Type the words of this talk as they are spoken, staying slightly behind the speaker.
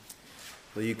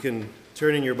Well, you can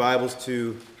turn in your Bibles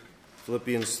to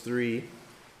Philippians 3.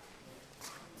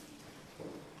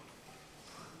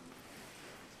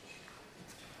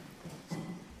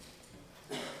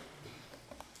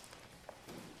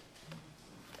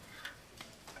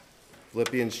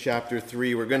 Philippians chapter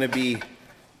 3. We're going to be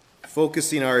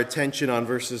focusing our attention on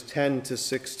verses 10 to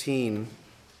 16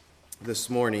 this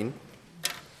morning.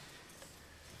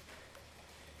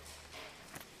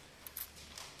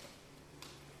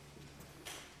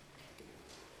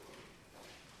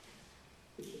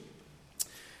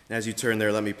 As you turn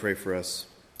there, let me pray for us.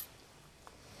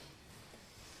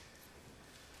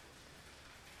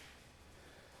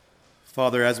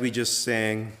 Father, as we just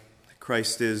sang,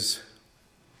 Christ is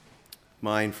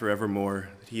mine forevermore,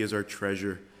 that He is our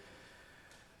treasure.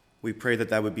 We pray that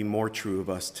that would be more true of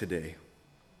us today,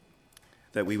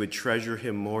 that we would treasure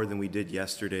Him more than we did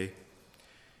yesterday,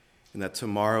 and that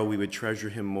tomorrow we would treasure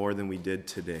Him more than we did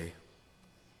today.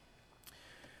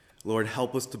 Lord,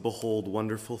 help us to behold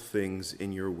wonderful things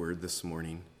in your word this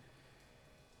morning.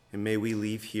 And may we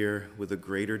leave here with a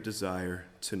greater desire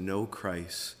to know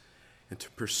Christ and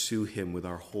to pursue him with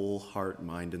our whole heart,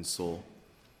 mind, and soul.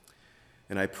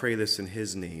 And I pray this in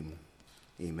his name.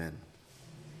 Amen.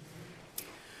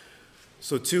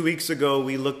 So 2 weeks ago,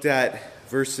 we looked at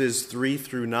verses 3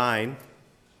 through 9.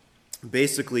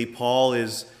 Basically, Paul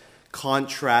is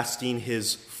contrasting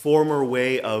his former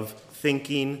way of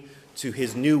thinking to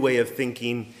his new way of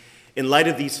thinking in light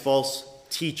of these false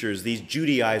teachers, these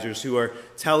Judaizers who are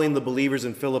telling the believers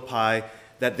in Philippi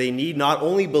that they need not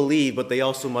only believe, but they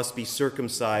also must be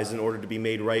circumcised in order to be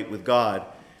made right with God.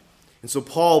 And so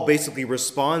Paul basically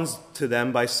responds to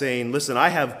them by saying, listen, I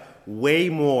have way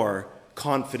more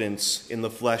confidence in the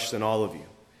flesh than all of you.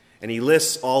 And he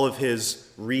lists all of his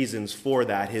reasons for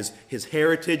that, his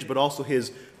heritage, but also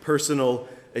his personal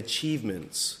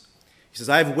achievements. He says,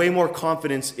 I have way more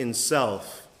confidence in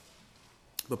self.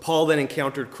 But Paul then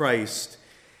encountered Christ,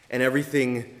 and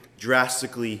everything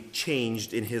drastically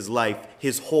changed in his life.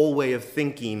 His whole way of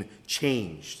thinking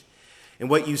changed. And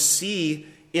what you see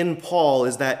in Paul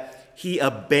is that he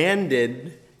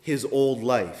abandoned his old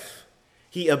life.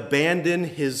 He abandoned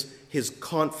his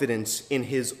confidence in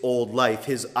his old life,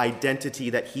 his identity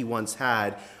that he once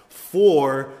had,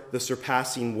 for the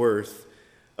surpassing worth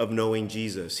of knowing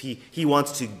Jesus. He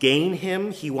wants to gain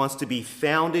him. He wants to be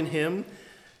found in him,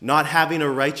 not having a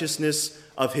righteousness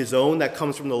of his own that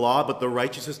comes from the law, but the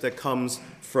righteousness that comes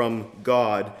from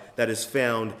God that is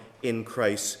found in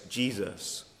Christ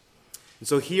Jesus. And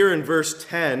so here in verse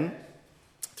 10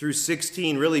 through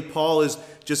 16, really Paul is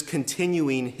just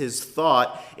continuing his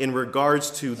thought in regards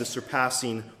to the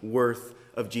surpassing worth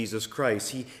of Jesus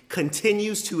Christ. He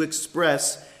continues to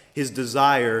express his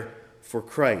desire for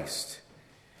Christ.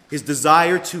 His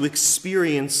desire to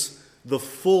experience the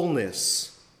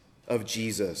fullness of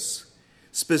Jesus,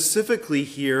 specifically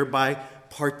here by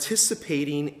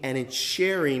participating and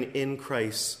sharing in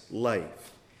Christ's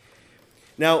life.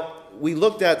 Now, we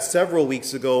looked at several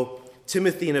weeks ago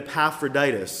Timothy and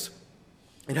Epaphroditus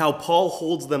and how Paul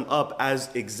holds them up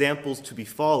as examples to be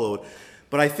followed.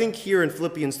 But I think here in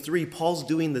Philippians 3, Paul's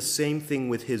doing the same thing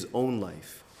with his own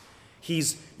life.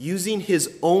 He's using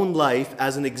his own life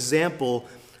as an example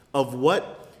of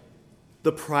what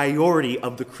the priority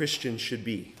of the Christian should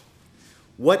be.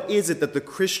 What is it that the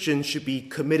Christian should be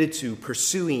committed to,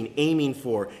 pursuing, aiming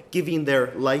for, giving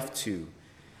their life to?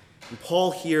 And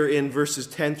Paul here in verses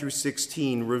 10 through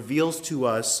 16 reveals to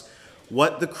us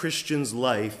what the Christian's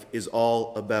life is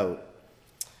all about.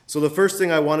 So the first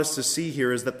thing I want us to see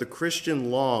here is that the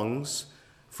Christian longs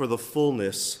for the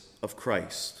fullness of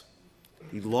Christ.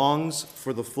 He longs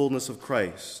for the fullness of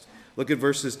Christ. Look at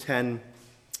verses 10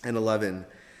 and 11.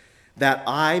 That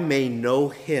I may know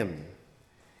him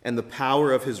and the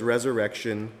power of his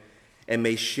resurrection, and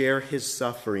may share his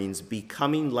sufferings,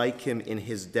 becoming like him in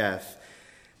his death,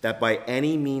 that by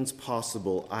any means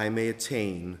possible I may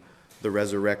attain the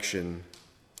resurrection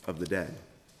of the dead.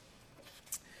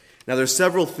 Now there's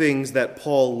several things that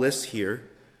Paul lists here.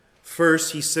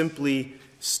 First, he simply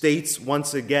states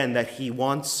once again that he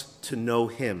wants to know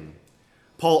him.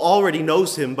 Paul already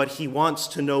knows him, but he wants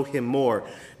to know him more,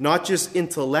 not just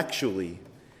intellectually,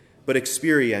 but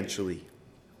experientially.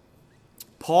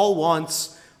 Paul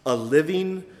wants a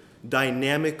living,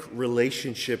 dynamic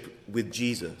relationship with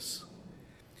Jesus.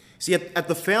 See, at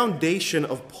the foundation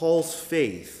of Paul's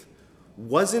faith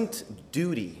wasn't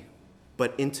duty,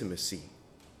 but intimacy.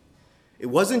 It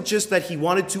wasn't just that he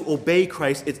wanted to obey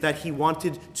Christ, it's that he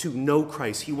wanted to know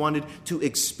Christ. He wanted to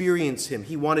experience him.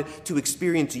 He wanted to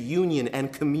experience union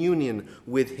and communion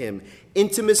with him.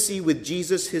 Intimacy with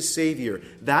Jesus, his Savior.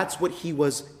 That's what he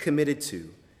was committed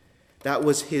to. That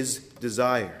was his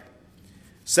desire.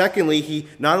 Secondly, he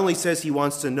not only says he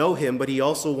wants to know him, but he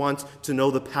also wants to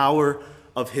know the power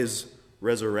of his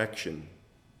resurrection.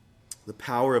 The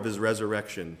power of his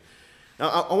resurrection.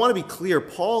 Now, I want to be clear.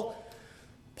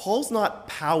 Paul's not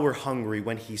power hungry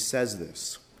when he says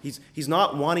this. He's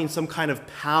not wanting some kind of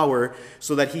power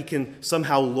so that he can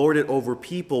somehow lord it over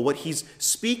people. What he's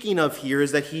speaking of here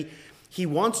is that he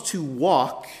wants to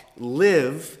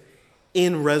live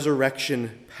in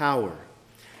resurrection power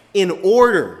in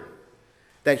order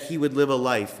that he would live a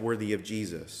life worthy of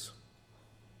Jesus.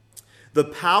 The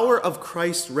power of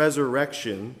Christ's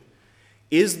resurrection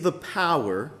is the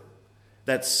power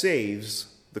that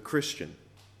saves the Christian.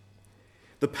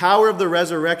 The power of the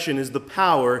resurrection is the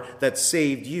power that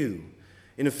saved you.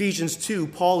 In Ephesians 2,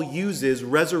 Paul uses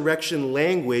resurrection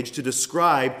language to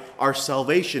describe our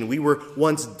salvation. We were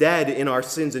once dead in our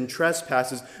sins and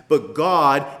trespasses, but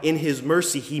God, in his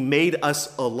mercy, he made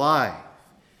us alive.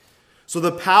 So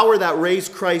the power that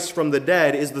raised Christ from the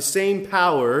dead is the same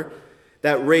power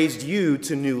that raised you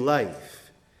to new life.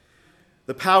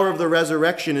 The power of the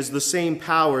resurrection is the same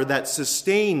power that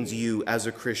sustains you as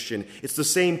a Christian. It's the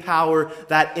same power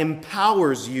that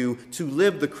empowers you to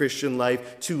live the Christian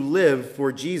life, to live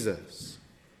for Jesus.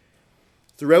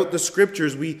 Throughout the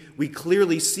scriptures, we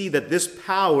clearly see that this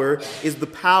power is the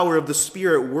power of the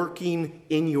Spirit working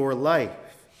in your life.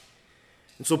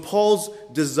 And so Paul's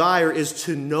desire is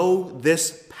to know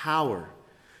this power,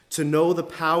 to know the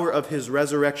power of his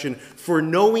resurrection. For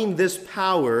knowing this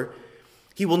power,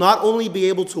 he will not only be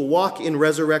able to walk in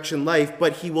resurrection life,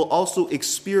 but he will also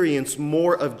experience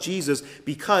more of Jesus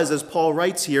because, as Paul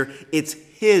writes here, it's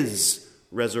his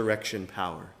resurrection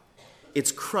power.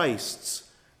 It's Christ's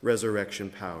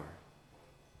resurrection power.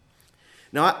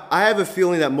 Now, I have a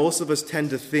feeling that most of us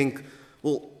tend to think,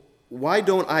 well, why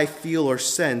don't I feel or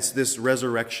sense this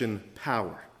resurrection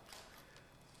power?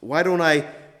 Why don't I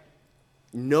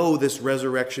know this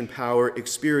resurrection power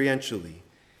experientially?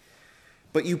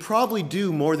 But you probably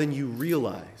do more than you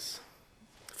realize.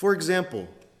 For example,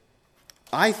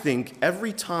 I think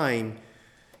every time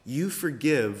you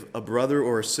forgive a brother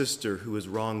or a sister who has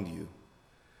wronged you,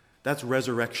 that's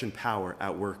resurrection power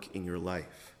at work in your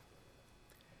life.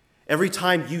 Every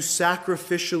time you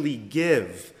sacrificially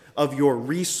give of your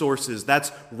resources,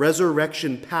 that's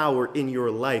resurrection power in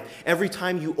your life. Every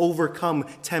time you overcome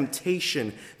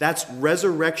temptation, that's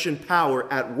resurrection power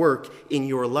at work in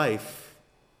your life.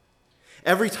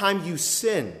 Every time you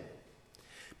sin,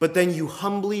 but then you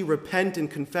humbly repent and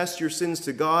confess your sins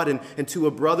to God and to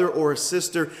a brother or a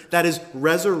sister, that is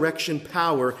resurrection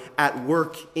power at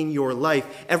work in your life.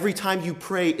 Every time you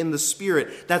pray in the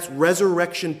Spirit, that's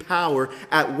resurrection power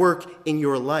at work in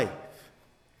your life.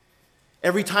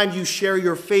 Every time you share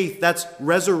your faith, that's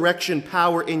resurrection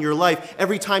power in your life.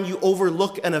 Every time you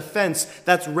overlook an offense,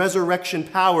 that's resurrection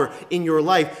power in your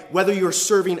life. Whether you're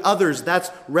serving others, that's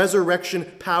resurrection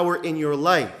power in your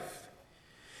life.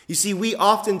 You see, we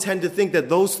often tend to think that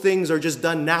those things are just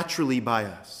done naturally by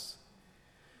us.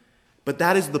 But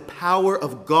that is the power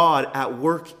of God at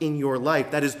work in your life.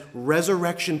 That is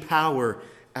resurrection power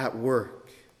at work.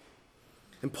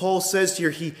 And Paul says here,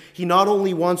 he not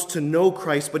only wants to know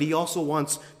Christ, but he also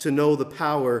wants to know the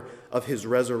power of his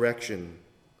resurrection.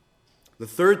 The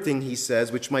third thing he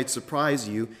says, which might surprise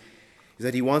you, is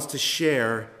that he wants to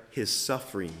share his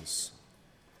sufferings.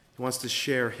 He wants to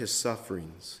share his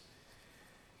sufferings.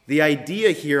 The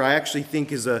idea here, I actually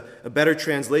think, is a better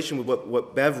translation with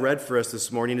what Bev read for us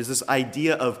this morning, is this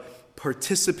idea of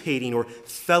participating or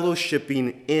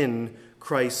fellowshipping in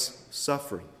Christ's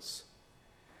sufferings.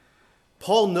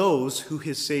 Paul knows who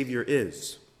his Savior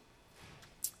is.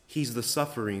 He's the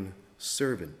suffering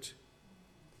servant.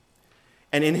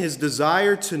 And in his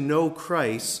desire to know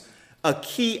Christ, a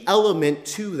key element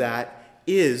to that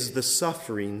is the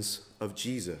sufferings of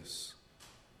Jesus.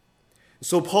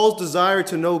 So Paul's desire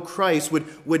to know Christ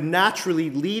would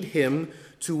naturally lead him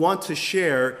to want to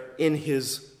share in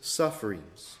his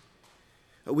sufferings.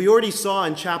 We already saw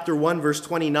in chapter 1, verse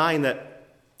 29, that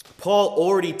Paul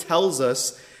already tells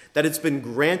us that it's been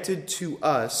granted to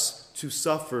us to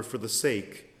suffer for the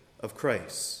sake of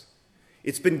Christ.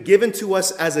 It's been given to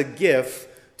us as a gift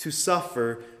to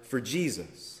suffer for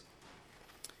Jesus.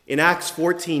 In Acts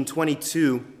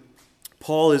 14:22,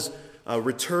 Paul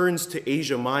returns to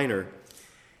Asia Minor,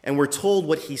 and we're told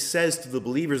what he says to the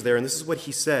believers there, and this is what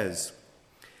he says.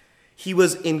 He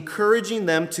was encouraging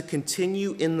them to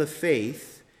continue in the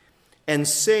faith and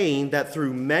saying that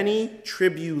through many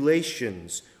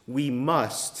tribulations we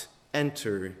must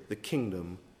enter the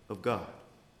kingdom of God.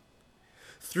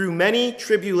 Through many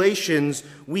tribulations,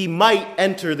 we might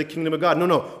enter the kingdom of God.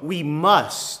 No, we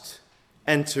must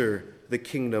enter the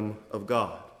kingdom of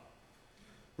God.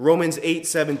 Romans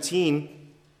 8:17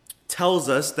 tells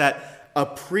us that a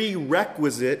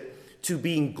prerequisite to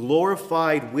being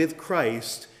glorified with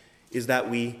Christ is that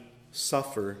we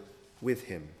suffer with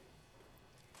him.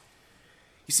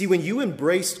 You see, when you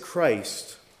embraced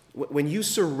Christ, when you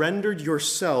surrendered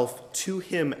yourself to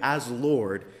him as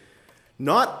Lord,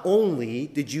 not only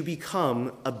did you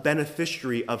become a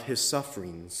beneficiary of his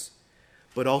sufferings,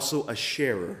 but also a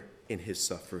sharer in his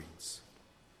sufferings.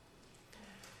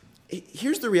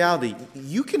 Here's the reality.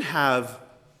 You can have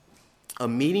a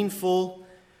meaningful,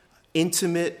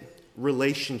 intimate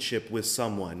relationship with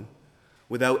someone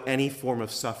without any form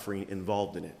of suffering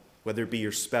involved in it, whether it be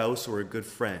your spouse or a good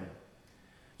friend.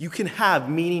 You can have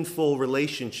meaningful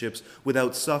relationships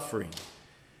without suffering.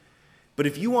 But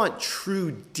if you want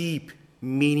true, deep,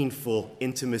 meaningful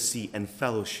intimacy and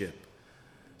fellowship,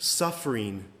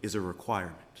 suffering is a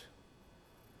requirement.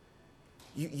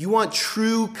 You want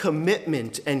true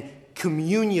commitment and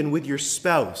communion with your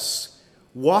spouse,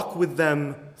 walk with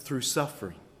them through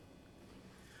suffering.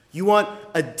 You want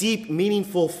a deep,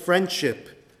 meaningful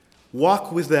friendship,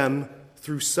 walk with them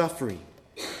through suffering.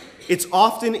 It's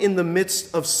often in the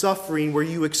midst of suffering where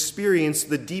you experience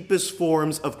the deepest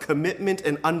forms of commitment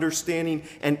and understanding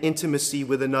and intimacy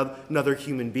with another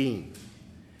human being.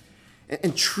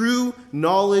 And true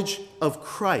knowledge of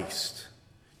Christ,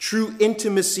 true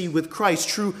intimacy with Christ,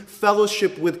 true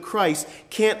fellowship with Christ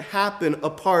can't happen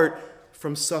apart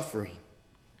from suffering.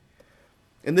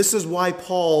 And this is why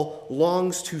Paul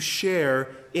longs to share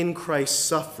in Christ's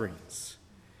sufferings,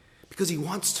 because he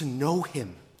wants to know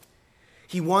him.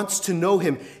 He wants to know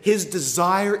him. His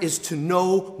desire is to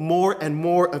know more and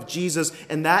more of Jesus,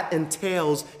 and that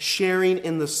entails sharing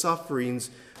in the sufferings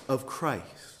of Christ.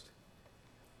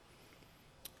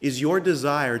 Is your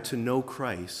desire to know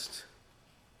Christ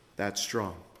that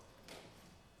strong?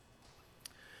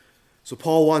 So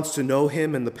Paul wants to know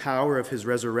him and the power of his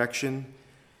resurrection.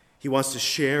 He wants to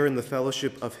share in the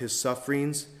fellowship of his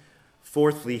sufferings.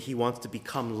 Fourthly, he wants to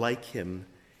become like him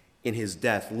in his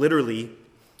death. Literally,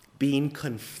 being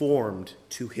conformed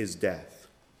to his death.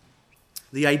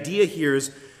 The idea here is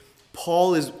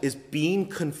Paul is being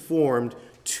conformed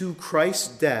to Christ's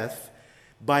death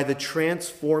by the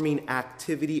transforming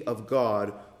activity of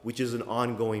God, which is an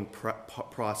ongoing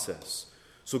process.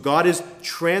 So God is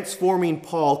transforming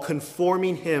Paul,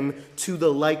 conforming him to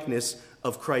the likeness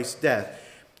of Christ's death.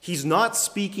 He's not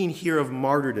speaking here of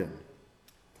martyrdom,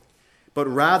 but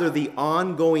rather the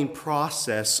ongoing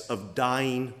process of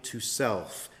dying to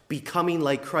self, becoming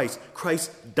like Christ.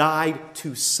 Christ died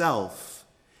to self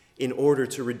in order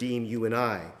to redeem you and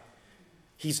I.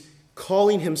 He's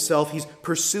calling himself, he's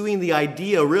pursuing the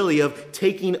idea really of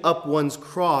taking up one's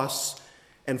cross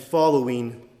and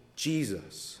following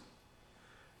Jesus.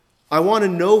 I want to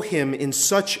know him in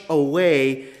such a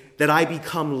way that I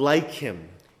become like him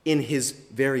in his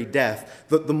very death.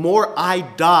 The more I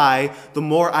die, the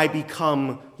more I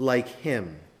become like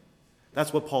him.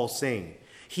 That's what Paul's saying.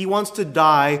 He wants to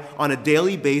die on a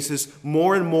daily basis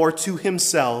more and more to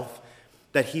himself,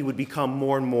 that he would become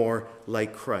more and more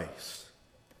like Christ.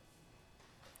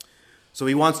 So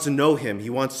he wants to know him. He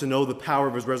wants to know the power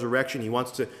of his resurrection. He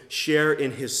wants to share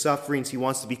in his sufferings. He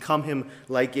wants to become him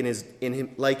like him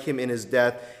in his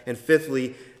death. And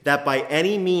fifthly, that by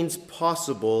any means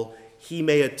possible, he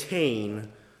may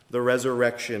attain the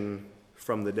resurrection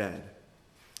from the dead.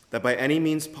 That by any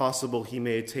means possible, he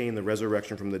may attain the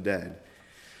resurrection from the dead.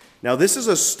 Now, this is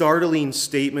a startling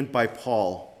statement by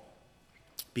Paul,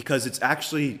 because it's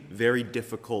actually very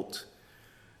difficult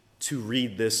to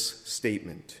read this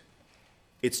statement.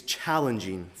 It's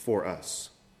challenging for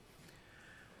us.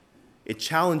 It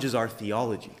challenges our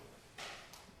theology.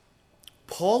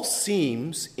 Paul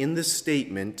seems in this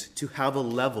statement to have a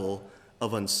level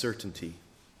of uncertainty,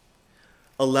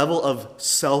 a level of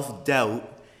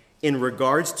self-doubt in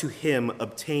regards to him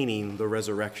obtaining the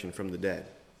resurrection from the dead.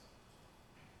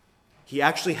 He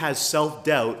actually has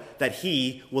self-doubt that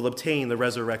he will obtain the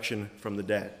resurrection from the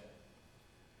dead.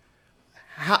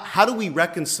 How do we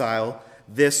reconcile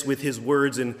this with his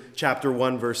words in chapter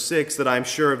 1, verse 6, that I'm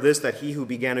sure of this, that he who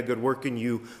began a good work in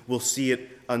you will see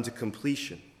it unto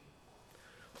completion?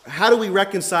 How do we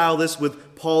reconcile this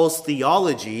with Paul's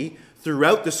theology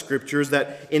throughout the scriptures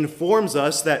that informs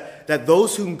us that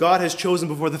those whom God has chosen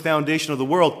before the foundation of the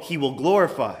world, he will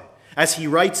glorify? As he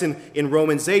writes in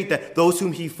Romans 8, that those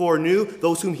whom he foreknew,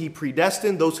 those whom he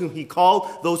predestined, those whom he called,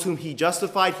 those whom he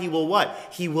justified, he will what?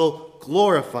 He will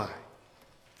glorify.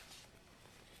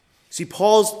 See,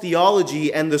 Paul's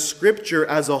theology and the scripture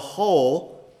as a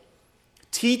whole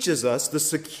teaches us the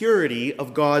security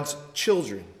of God's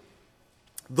children.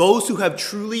 Those who have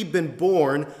truly been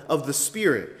born of the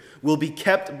Spirit will be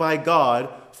kept by God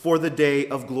for the day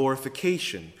of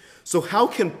glorification. So how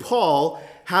can Paul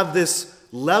have this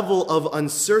level of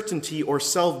uncertainty or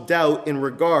self-doubt in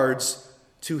regards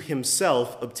to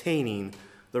himself obtaining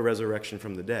the resurrection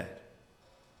from the dead?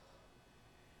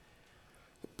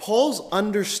 Paul's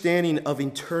understanding of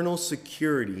eternal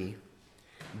security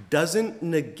doesn't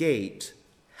negate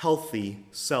healthy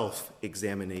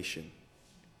self-examination.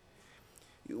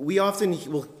 We often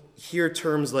will hear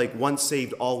terms like once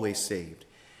saved, always saved.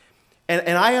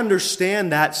 And I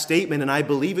understand that statement and I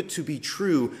believe it to be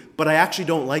true, but I actually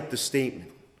don't like the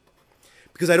statement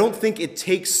because I don't think it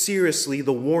takes seriously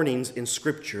the warnings in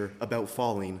Scripture about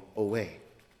falling away.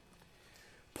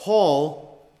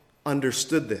 Paul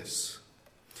understood this.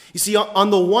 You see,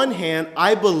 on the one hand,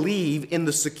 I believe in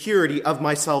the security of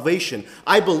my salvation.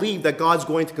 I believe that God's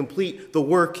going to complete the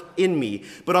work in me.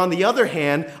 But on the other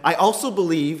hand, I also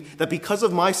believe that because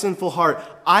of my sinful heart,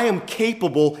 I am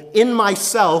capable in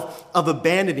myself of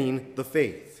abandoning the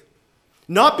faith.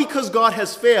 Not because God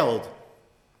has failed,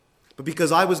 but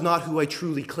because I was not who I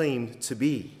truly claimed to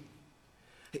be.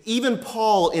 Even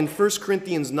Paul in 1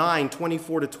 Corinthians 9,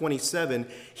 24 to 27,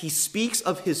 he speaks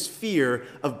of his fear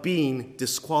of being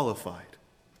disqualified.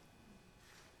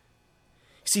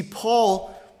 See,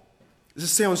 Paul,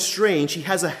 this sounds strange, he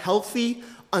has a healthy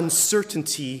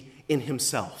uncertainty in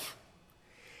himself.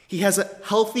 He has a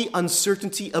healthy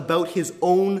uncertainty about his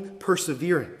own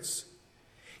perseverance.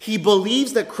 He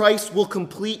believes that Christ will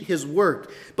complete his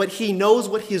work, but he knows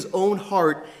what his own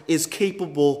heart is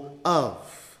capable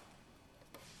of.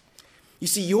 You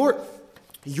see,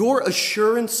 your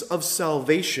assurance of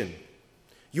salvation,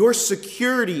 your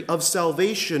security of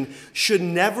salvation should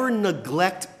never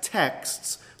neglect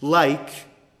texts like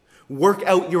work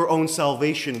out your own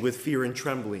salvation with fear and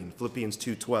trembling, Philippians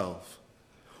 2:12,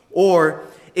 or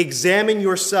examine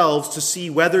yourselves to see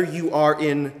whether you are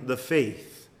in the faith,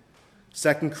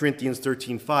 2 Corinthians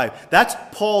 13:5. That's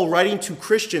Paul writing to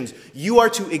Christians. You are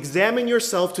to examine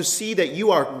yourself to see that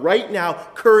you are right now,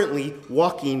 currently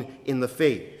walking in the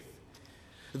faith.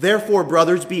 Therefore,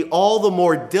 brothers, be all the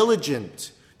more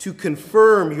diligent to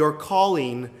confirm your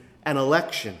calling and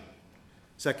election.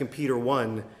 2 Peter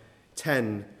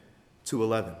 1:10 to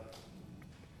 11.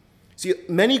 See,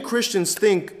 many Christians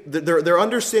think that their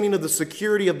understanding of the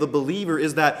security of the believer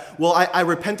is that, well, I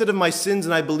repented of my sins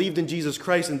and I believed in Jesus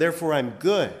Christ and therefore I'm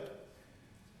good.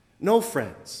 No,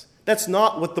 friends, that's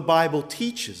not what the Bible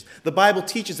teaches. The Bible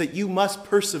teaches that you must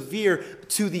persevere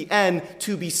to the end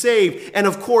to be saved. And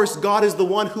of course, God is the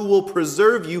one who will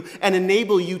preserve you and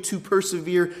enable you to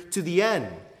persevere to the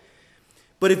end.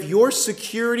 But if your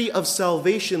security of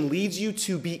salvation leads you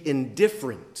to be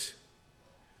indifferent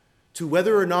to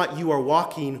whether or not you are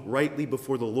walking rightly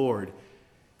before the Lord,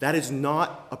 that is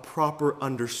not a proper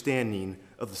understanding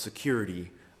of the security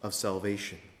of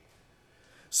salvation.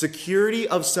 Security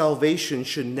of salvation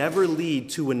should never lead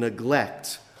to a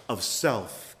neglect of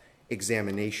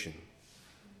self-examination.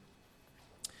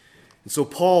 And so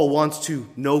Paul wants to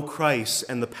know Christ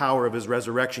and the power of his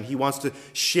resurrection. He wants to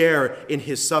share in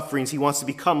his sufferings. He wants to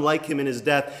become like him in his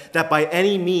death, that by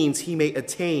any means he may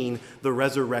attain the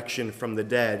resurrection from the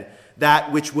dead.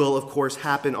 That which will, of course,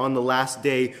 happen on the last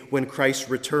day when Christ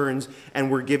returns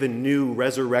and we're given new,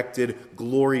 resurrected,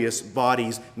 glorious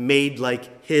bodies made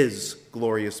like his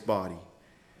glorious body.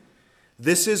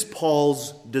 This is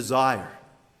Paul's desire.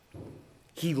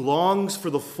 He longs for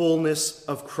the fullness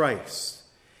of Christ,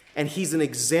 and he's an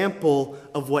example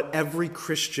of what every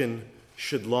Christian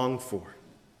should long for.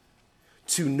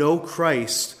 To know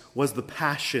Christ was the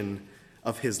passion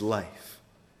of his life.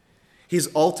 His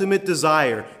ultimate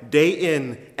desire, day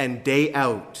in and day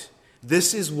out,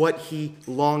 this is what he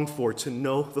longed for, to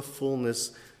know the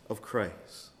fullness of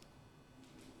Christ.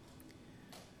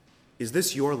 Is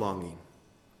this your longing?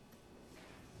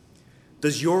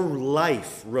 Does your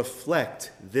life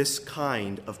reflect this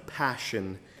kind of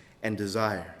passion and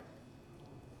desire?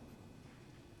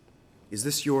 Is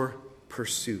this your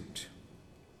pursuit?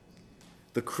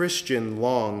 The Christian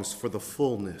longs for the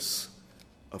fullness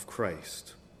of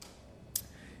Christ.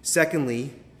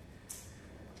 Secondly,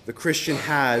 the Christian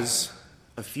has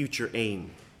a future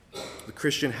aim. The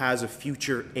Christian has a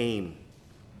future aim.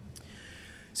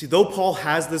 See, though Paul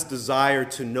has this desire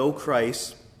to know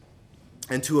Christ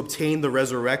and to obtain the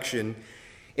resurrection,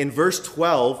 in verse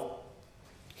 12,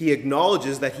 he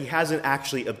acknowledges that he hasn't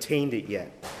actually obtained it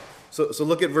yet. So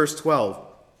look at verse 12.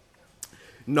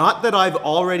 Not that I've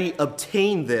already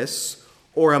obtained this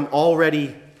or am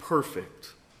already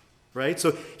perfect. Right?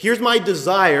 So here's my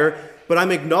desire, but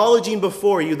I'm acknowledging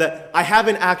before you that I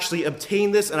haven't actually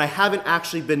obtained this and I haven't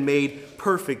actually been made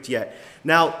perfect yet.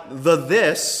 Now, the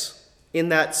this in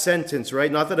that sentence,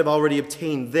 right, not that I've already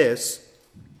obtained this,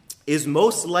 is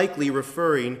most likely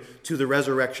referring to the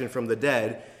resurrection from the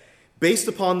dead, based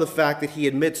upon the fact that he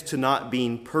admits to not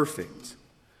being perfect.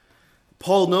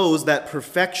 Paul knows that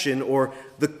perfection, or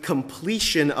the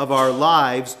completion of our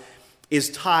lives, is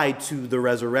tied to the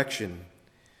resurrection.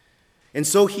 And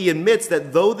so he admits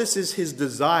that though this is his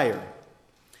desire,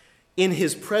 in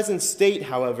his present state,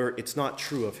 however, it's not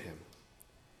true of him.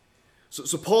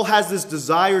 So Paul has this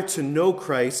desire to know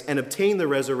Christ and obtain the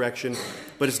resurrection,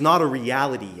 but it's not a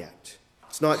reality yet.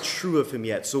 It's not true of him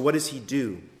yet. So what does he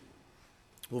do?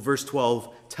 Well, verse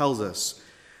 12 tells us,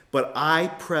 "But I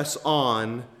press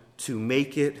on to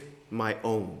make it my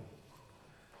own."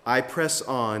 I press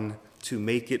on to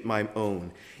make it my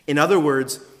own. In other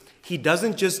words, he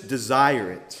doesn't just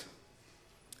desire it,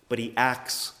 but he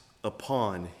acts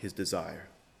upon his desire.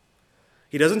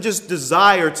 He doesn't just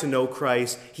desire to know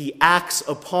Christ, he acts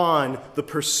upon the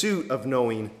pursuit of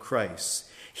knowing Christ.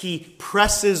 He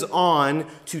presses on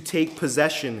to take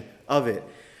possession of it.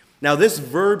 Now this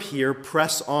verb here,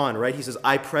 press on, right? He says,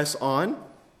 I press on.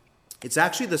 It's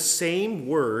actually the same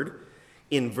word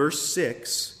in verse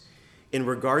 6 in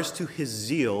regards to his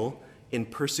zeal in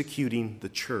persecuting the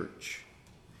church.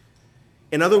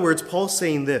 In other words, Paul's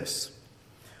saying this: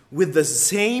 with the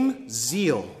same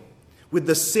zeal, with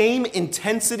the same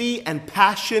intensity and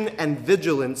passion and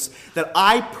vigilance that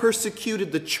I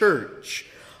persecuted the church,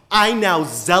 I now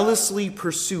zealously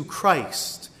pursue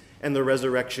Christ and the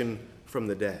resurrection from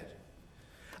the dead.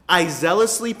 I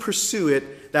zealously pursue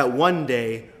it that one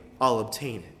day I'll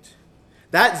obtain it.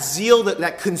 That zeal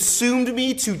that consumed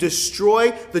me to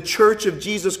destroy the church of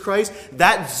Jesus Christ,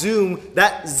 that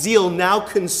zeal now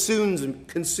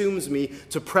consumes me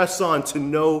to press on to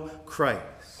know Christ.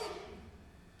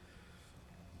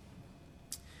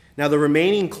 Now, the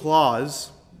remaining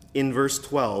clause in verse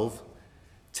 12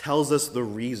 tells us the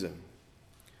reason,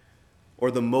 or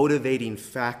the motivating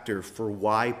factor for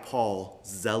why Paul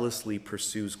zealously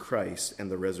pursues Christ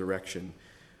and the resurrection.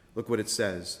 Look what it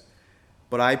says.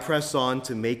 "But I press on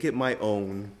to make it my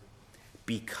own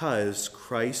because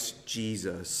Christ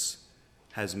Jesus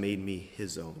has made me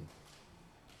his own."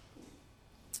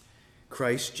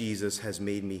 Christ Jesus has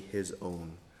made me his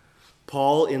own.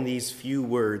 Paul, in these few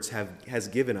words, has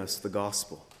given us the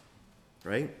gospel,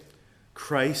 right?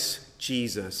 Christ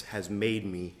Jesus has made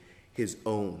me his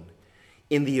own.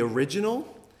 In the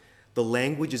original, the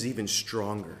language is even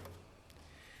stronger.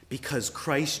 Because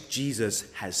Christ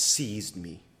Jesus has seized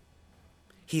me.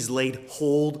 He's laid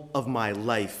hold of my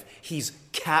life. He's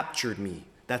captured me.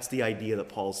 That's the idea that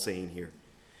Paul's saying here.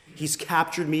 He's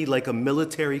captured me like a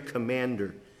military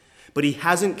commander. But he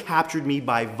hasn't captured me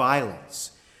by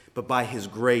violence, but by his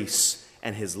grace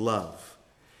and his love.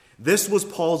 This was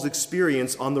Paul's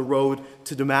experience on the road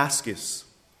to Damascus.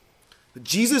 But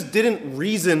Jesus didn't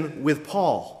reason with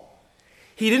Paul.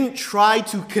 He didn't try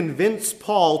to convince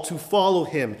Paul to follow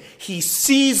him. He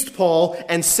seized Paul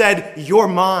and said, "You're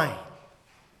mine.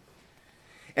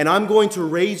 And I'm going to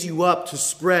raise you up to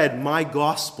spread my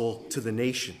gospel to the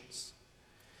nations."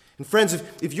 And friends,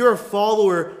 if you're a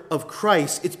follower of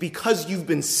Christ, it's because you've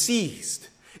been seized.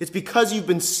 It's because you've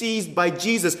been seized by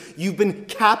Jesus. You've been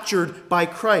captured by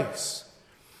Christ.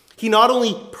 He not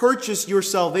only purchased your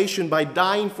salvation by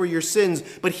dying for your sins,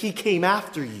 but he came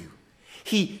after you.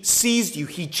 He seized you.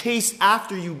 He chased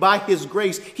after you by his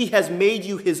grace. He has made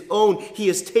you his own. He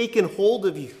has taken hold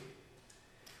of you.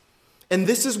 And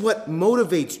this is what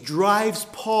motivates, drives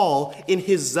Paul in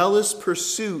his zealous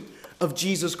pursuit of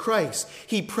Jesus Christ.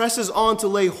 He presses on to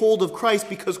lay hold of Christ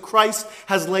because Christ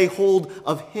has laid hold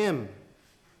of him.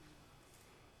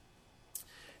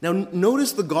 Now,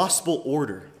 notice the gospel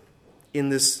order in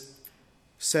this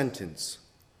sentence.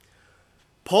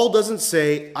 Paul doesn't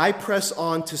say, "I press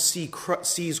on to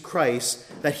seize Christ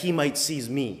that he might seize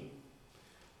me."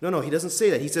 No, he doesn't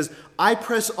say that. He says, "I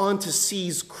press on to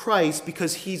seize Christ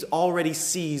because he's already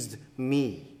seized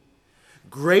me."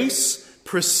 Grace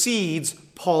precedes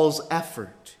Paul's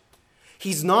effort.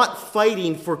 He's not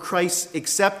fighting for Christ's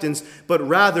acceptance, but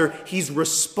rather he's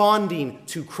responding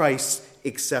to Christ's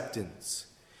acceptance.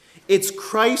 It's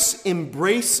Christ's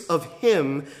embrace of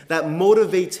him that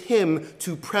motivates him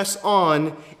to press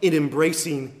on in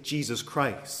embracing Jesus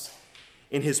Christ,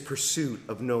 in his pursuit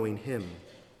of knowing him.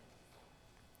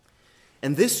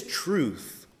 And this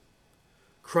truth,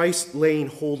 Christ laying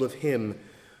hold of him,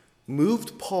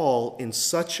 moved Paul in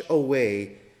such a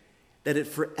way that it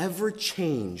forever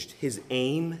changed his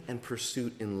aim and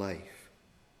pursuit in life.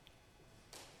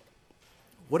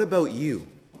 What about you?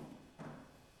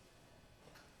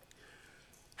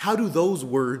 How do those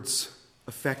words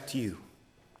affect you?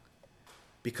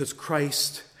 because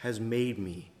Christ has made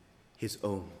me his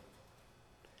own.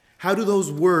 How do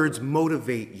those words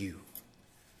motivate you?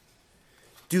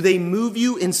 Do they move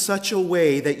you in such a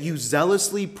way that you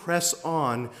zealously press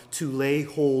on to lay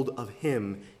hold of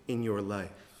him in your life?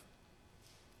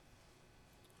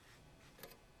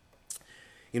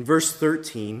 In verse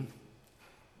 13,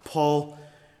 Paul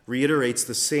reiterates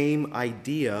the same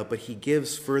idea, but he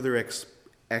gives further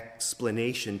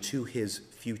explanation to his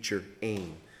future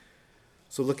aim.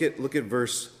 So look at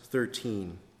verse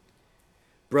 13.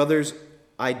 Brothers,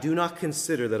 I do not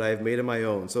consider that I have made it my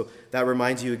own. So that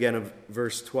reminds you again of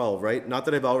verse 12, right? Not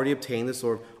that I've already obtained this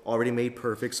or already made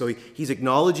perfect. So he's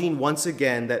acknowledging once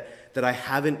again that I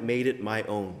haven't made it my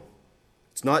own.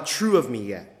 It's not true of me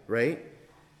yet, right?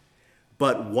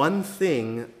 But one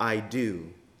thing I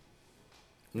do,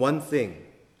 one thing,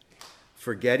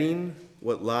 forgetting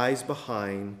what lies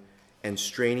behind and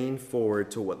straining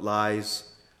forward to what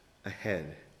lies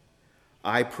ahead.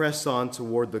 I press on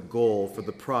toward the goal for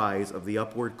the prize of the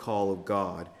upward call of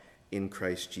God in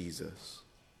Christ Jesus.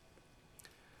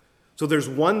 So there's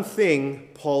one thing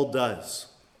Paul does,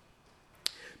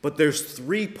 but there's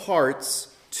three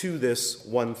parts to this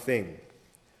one thing.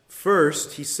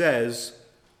 First, he says,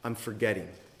 I'm forgetting.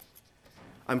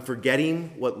 I'm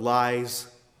forgetting what lies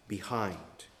behind.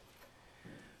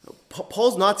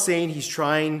 Paul's not saying he's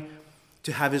trying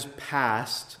to have his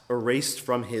past erased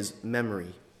from his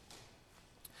memory,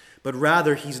 but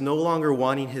rather he's no longer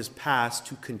wanting his past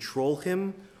to control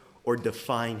him or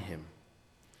define him.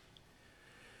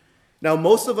 Now,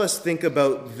 most of us think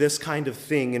about this kind of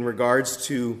thing in regards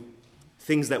to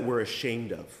things that we're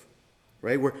ashamed of,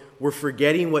 right? We're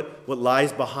forgetting what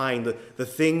lies behind, the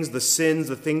things, the sins,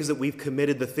 the things that we've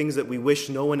committed, the things that we wish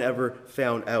no one ever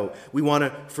found out. We want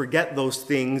to forget those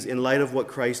things in light of what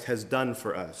Christ has done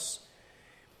for us.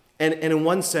 And in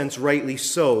one sense, rightly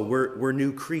so, we're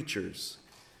new creatures.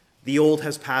 The old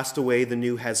has passed away, the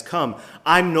new has come.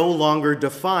 I'm no longer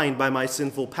defined by my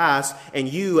sinful past, and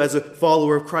you, as a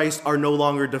follower of Christ, are no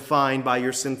longer defined by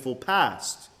your sinful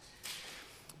past.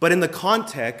 But in the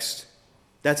context,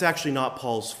 that's actually not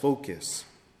Paul's focus.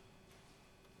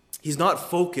 He's not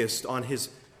focused on his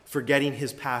forgetting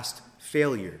his past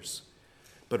failures,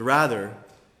 but rather,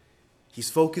 he's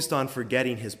focused on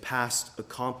forgetting his past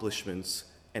accomplishments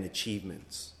and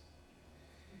achievements.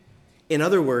 In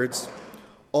other words,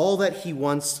 all that he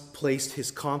once placed his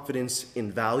confidence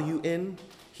in value in,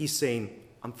 he's saying,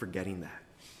 I'm forgetting that.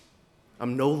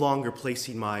 I'm no longer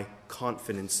placing my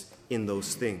confidence in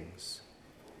those things.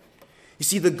 You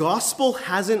see, the gospel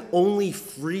hasn't only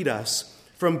freed us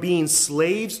from being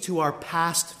slaves to our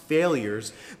past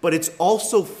failures, but it's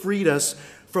also freed us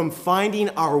from finding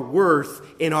our worth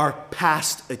in our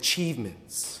past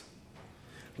achievements.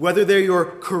 Whether they're your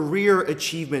career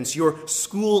achievements, your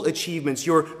school achievements,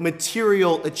 your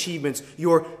material achievements,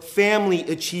 your family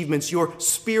achievements, your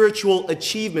spiritual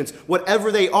achievements,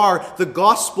 whatever they are, the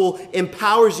gospel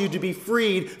empowers you to be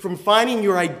freed from finding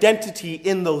your identity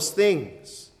in those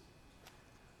things.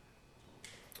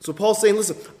 So Paul's saying,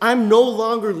 listen, I'm no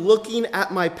longer looking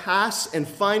at my past and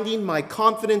finding my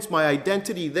confidence, my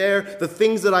identity there, the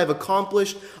things that I've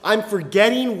accomplished. I'm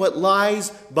forgetting what lies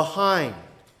behind.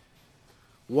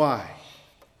 Why?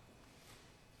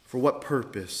 For what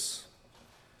purpose?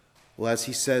 Well, as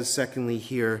he says, secondly,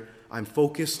 here, I'm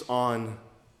focused on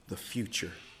the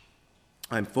future.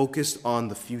 I'm focused on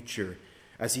the future.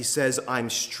 As he says, I'm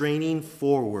straining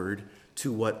forward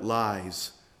to what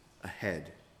lies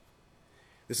ahead.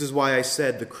 This is why I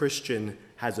said the Christian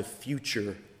has a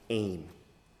future aim.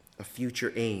 A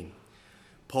future aim.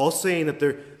 Paul's saying that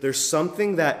there's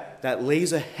something that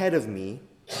lays ahead of me,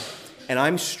 and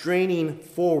I'm straining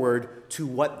forward to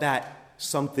what that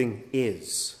something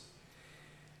is.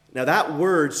 Now that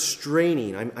word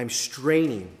straining, I'm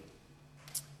straining,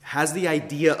 has the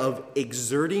idea of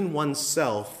exerting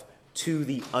oneself to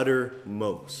the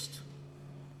uttermost.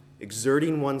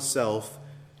 Exerting oneself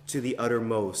to the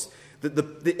uttermost.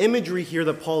 The imagery here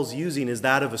that Paul's using is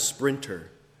that of a sprinter.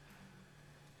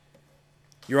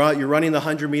 You're running the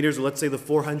 100 meters, or let's say the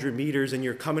 400 meters, and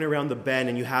you're coming around the bend,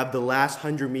 and you have the last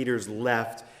 100 meters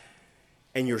left,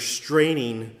 and you're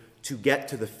straining to get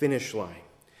to the finish line.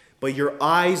 But your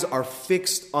eyes are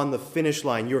fixed on the finish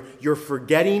line. You're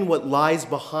forgetting what lies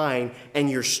behind, and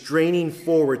you're straining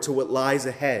forward to what lies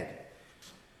ahead.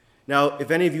 Now, if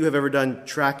any of you have ever done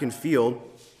track and field,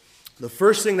 the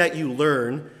first thing that you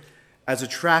learn as a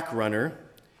track runner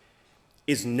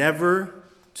is never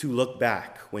to look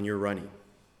back when you're running.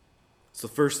 It's the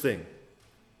first thing.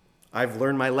 I've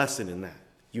learned my lesson in that.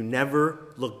 You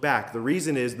never look back. The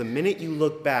reason is the minute you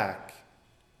look back,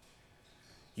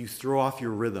 you throw off your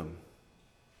rhythm.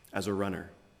 as a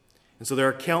runner. And so there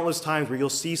are countless times where you'll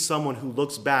see someone who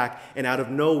looks back and out of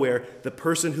nowhere, the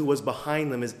person who was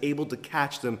behind them is able to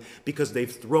catch them because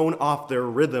they've thrown off their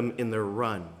rhythm in their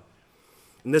run.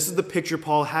 And this is the picture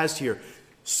Paul has here.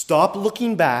 Stop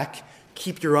looking back,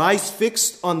 keep your eyes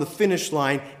fixed on the finish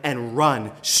line, and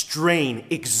run, strain,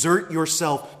 exert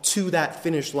yourself to that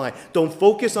finish line. Don't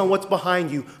focus on what's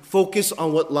behind you, focus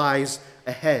on what lies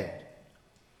ahead.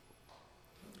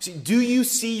 See, do you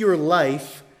see your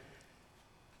life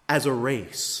as a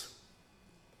race?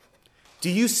 Do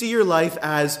you see your life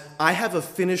as, I have a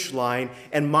finish line,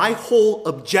 and my whole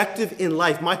objective in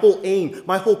life, my whole aim,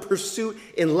 my whole pursuit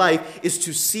in life is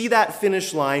to see that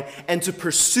finish line and to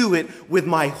pursue it with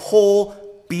my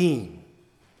whole being?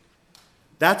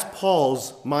 That's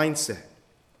Paul's mindset.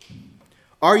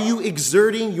 Are you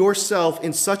exerting yourself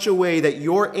in such a way that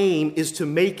your aim is to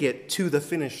make it to the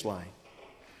finish line?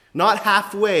 Not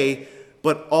halfway,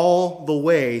 but all the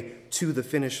way to the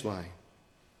finish line.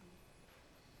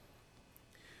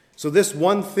 So this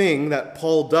one thing that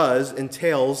Paul does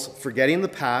entails forgetting the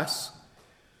past,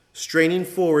 straining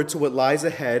forward to what lies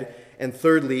ahead, and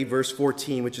thirdly, verse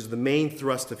 14, which is the main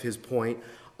thrust of his point,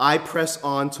 I press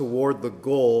on toward the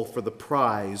goal for the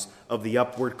prize of the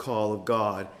upward call of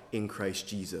God in Christ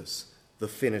Jesus, the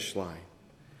finish line.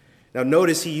 Now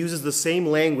notice he uses the same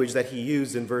language that he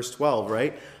used in verse 12,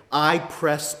 right? I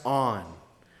press on.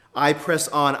 I press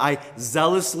on. I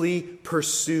zealously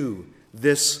pursue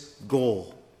this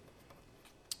goal.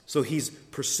 So he's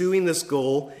pursuing this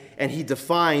goal, and he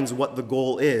defines what the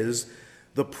goal is: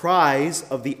 the prize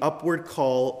of the upward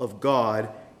call of God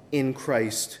in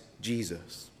Christ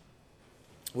Jesus.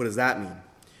 What does that mean?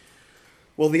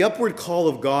 Well, the upward call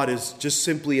of God is just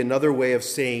simply another way of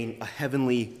saying a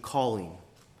heavenly calling.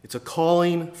 It's a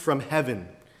calling from heaven.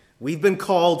 We've been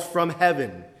called from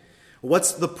heaven.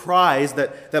 What's the prize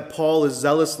that Paul is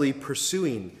zealously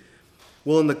pursuing?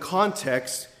 Well, in the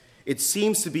context, it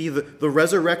seems to be the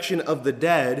resurrection of the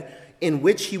dead, in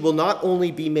which he will not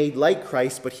only be made like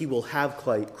Christ, but he will have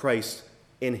Christ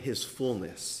in his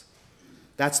fullness.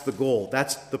 That's the goal.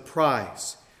 That's the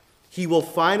prize. He will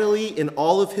finally, in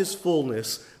all of his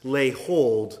fullness, lay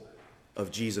hold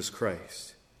of Jesus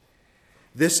Christ.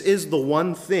 This is the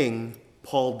one thing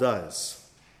Paul does.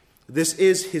 This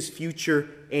is his future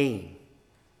aim.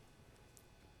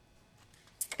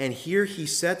 And here he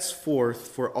sets forth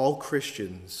for all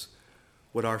Christians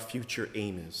what our future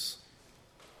aim is.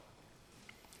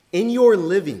 In your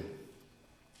living,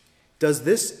 does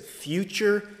this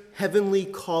future heavenly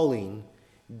calling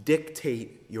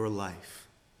dictate your life?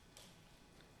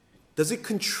 Does it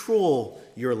control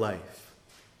your life?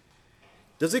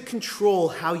 Does it control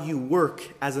how you work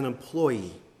as an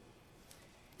employee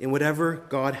in whatever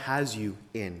God has you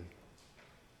in?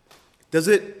 Does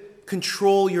it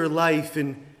control your life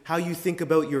in how you think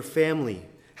about your family,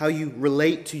 how you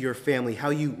relate to your family, how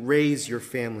you raise your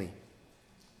family?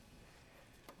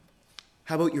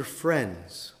 How about your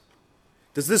friends?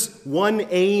 Does this one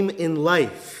aim in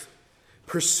life,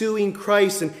 pursuing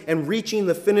Christ and reaching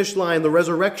the finish line, the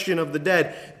resurrection of the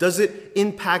dead, does it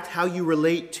impact how you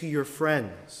relate to your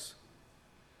friends?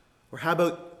 Or how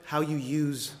about how you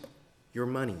use your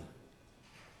money?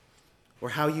 Or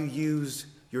how you use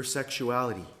your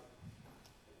sexuality?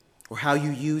 Or how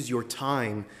you use your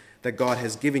time that God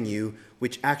has given you,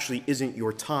 which actually isn't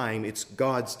your time, it's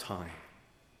God's time.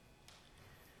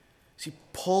 See,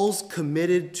 Paul's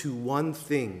committed to one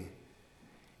thing,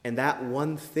 and that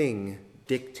one thing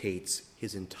dictates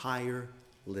his entire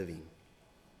living.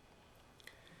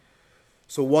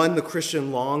 So 1, the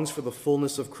Christian longs for the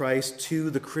fullness of Christ. 2,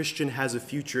 the Christian has a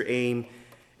future aim.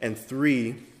 And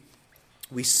 3,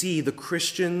 we see the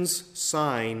Christian's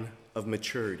sign of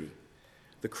maturity.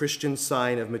 The Christian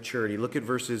sign of maturity. Look at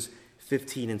verses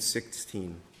 15 and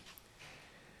 16.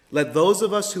 Let those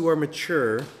of us who are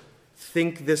mature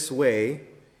think this way,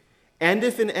 and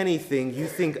if in anything you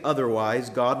think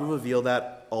otherwise, God will reveal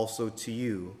that also to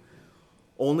you.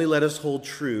 Only let us hold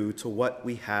true to what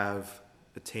we have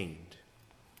attained.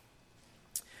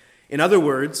 In other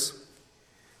words,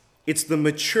 it's the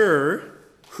mature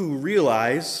who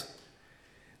realize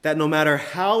that no matter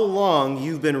how long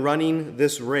you've been running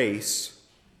this race,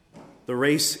 the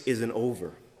race isn't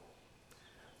over.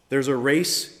 There's a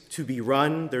race to be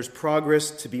run. There's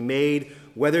progress to be made.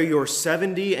 Whether you're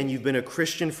 70 and you've been a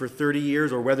Christian for 30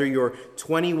 years, or whether you're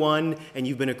 21 and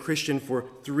you've been a Christian for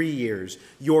 3 years,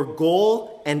 your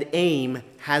goal and aim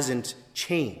hasn't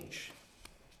changed.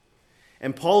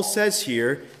 And Paul says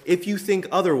here, if you think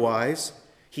otherwise,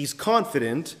 he's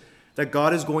confident that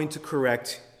God is going to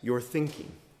correct your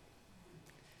thinking.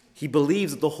 He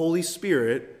believes that the Holy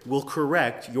Spirit will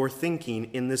correct your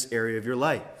thinking in this area of your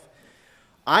life.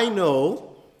 I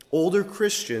know older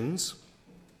Christians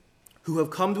who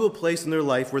have come to a place in their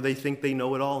life where they think they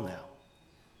know it all now.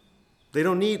 They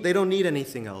don't need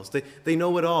anything else. They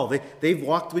know it all. They've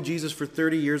walked with Jesus for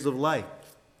 30 years of life.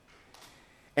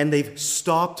 And they've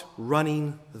stopped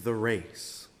running the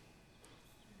race.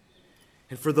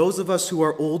 And for those of us who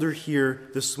are older here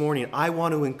this morning, I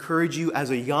want to encourage you as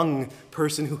a young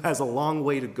person who has a long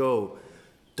way to go,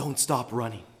 don't stop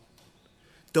running.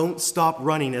 Don't stop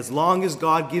running. As long as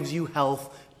God gives you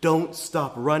health, don't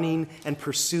stop running and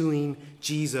pursuing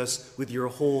Jesus with your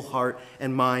whole heart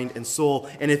and mind and soul.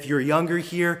 And if you're younger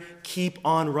here, keep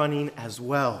on running as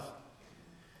well.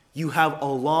 You have a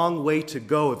long way to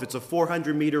go. If it's a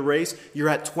 400-meter race, you're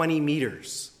at 20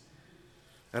 meters.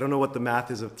 I don't know what the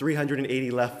math is of 380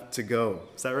 left to go.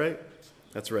 Is that right?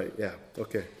 That's right. Yeah.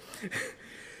 Okay.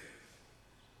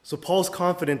 So Paul's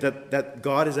confident that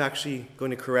God is actually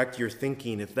going to correct your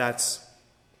thinking if that's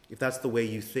the way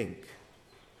you think.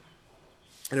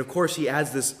 And of course, he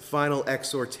adds this final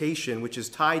exhortation, which is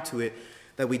tied to it,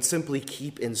 that we'd simply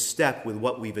keep in step with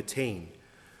what we've attained.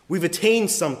 We've attained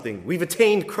something. We've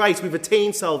attained Christ. We've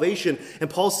attained salvation. And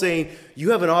Paul's saying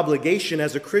you have an obligation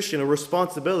as a Christian, a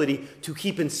responsibility to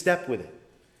keep in step with it.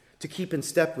 To keep in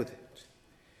step with it.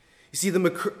 You see, the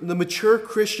mature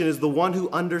Christian is the one who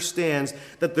understands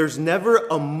that there's never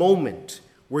a moment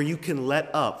where you can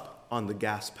let up on the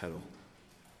gas pedal.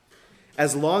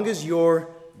 As long as you're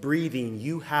breathing,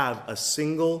 you have a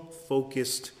single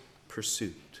focused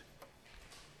pursuit.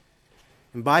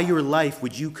 And by your life,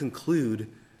 would you conclude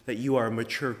that you are a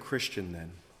mature Christian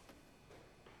then?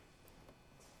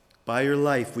 By your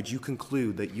life, would you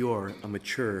conclude that you're a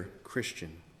mature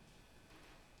Christian?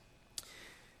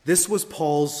 This was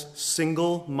Paul's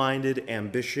single-minded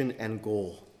ambition and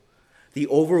goal, the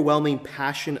overwhelming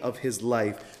passion of his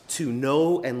life to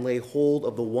know and lay hold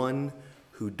of the one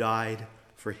who died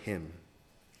for him.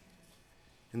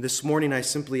 And this morning I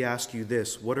simply ask you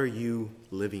this: what are you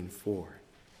living for?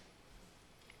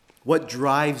 What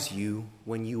drives you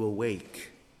when you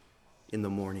awake in the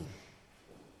morning?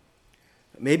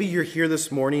 Maybe you're here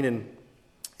this morning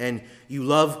and you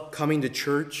love coming to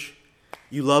church,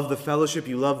 you love the fellowship,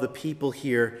 you love the people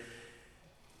here,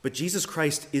 but Jesus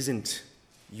Christ isn't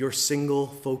your single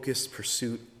focused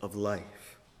pursuit of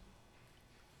life.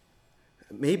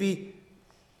 Maybe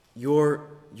you're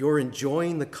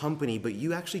enjoying the company, but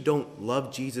you actually don't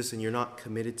love Jesus and you're not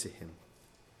committed to him.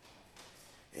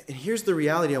 And here's the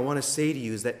reality I want to say to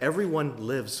you is that everyone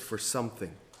lives for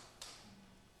something.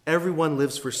 Everyone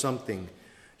lives for something.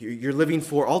 You're living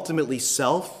for ultimately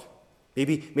self,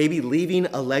 maybe leaving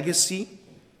a legacy.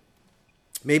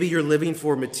 Maybe you're living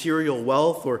for material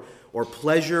wealth or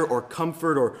pleasure or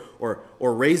comfort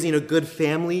or raising a good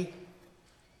family.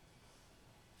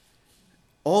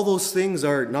 All those things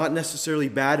are not necessarily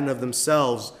bad in of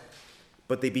themselves,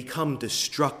 but they become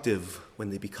destructive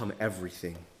when they become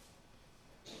everything.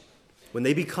 When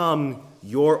they become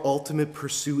your ultimate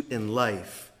pursuit in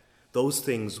life, those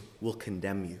things will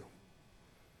condemn you.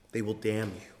 They will damn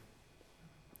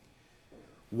you.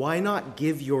 Why not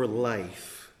give your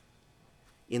life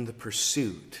in the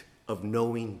pursuit of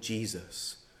knowing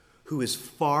Jesus, who is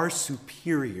far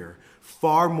superior,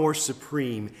 far more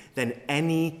supreme than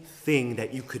anything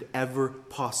that you could ever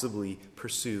possibly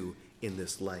pursue in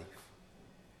this life?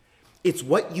 It's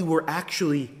what you were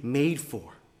actually made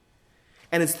for.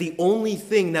 And it's the only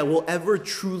thing that will ever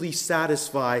truly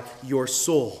satisfy your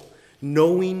soul,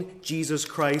 knowing Jesus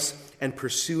Christ and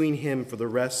pursuing him for the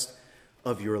rest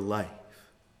of your life.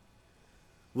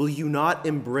 Will you not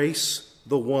embrace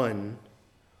the one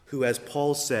who, as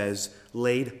Paul says,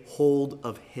 laid hold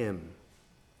of him?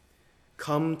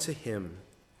 Come to him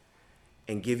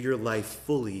and give your life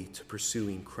fully to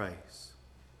pursuing Christ.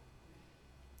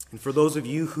 And for those of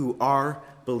you who are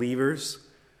believers,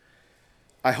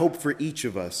 I hope for each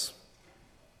of us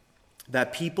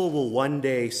that people will one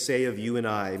day say of you and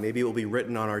I, maybe it will be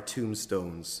written on our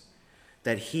tombstones,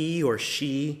 that he or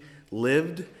she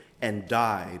lived and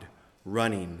died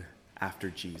running after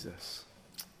Jesus.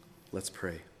 Let's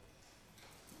pray.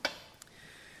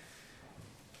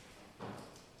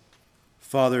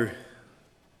 Father,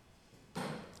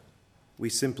 we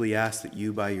simply ask that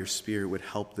you by your Spirit would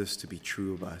help this to be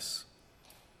true of us.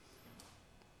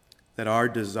 That our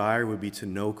desire would be to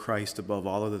know Christ above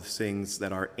all other things,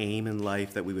 that our aim in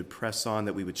life, that we would press on,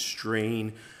 that we would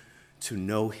strain to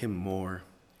know him more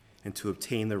and to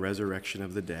obtain the resurrection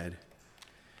of the dead.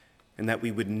 And that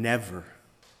we would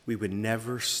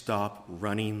never stop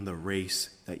running the race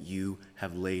that you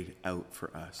have laid out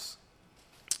for us.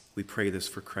 We pray this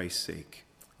for Christ's sake.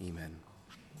 Amen.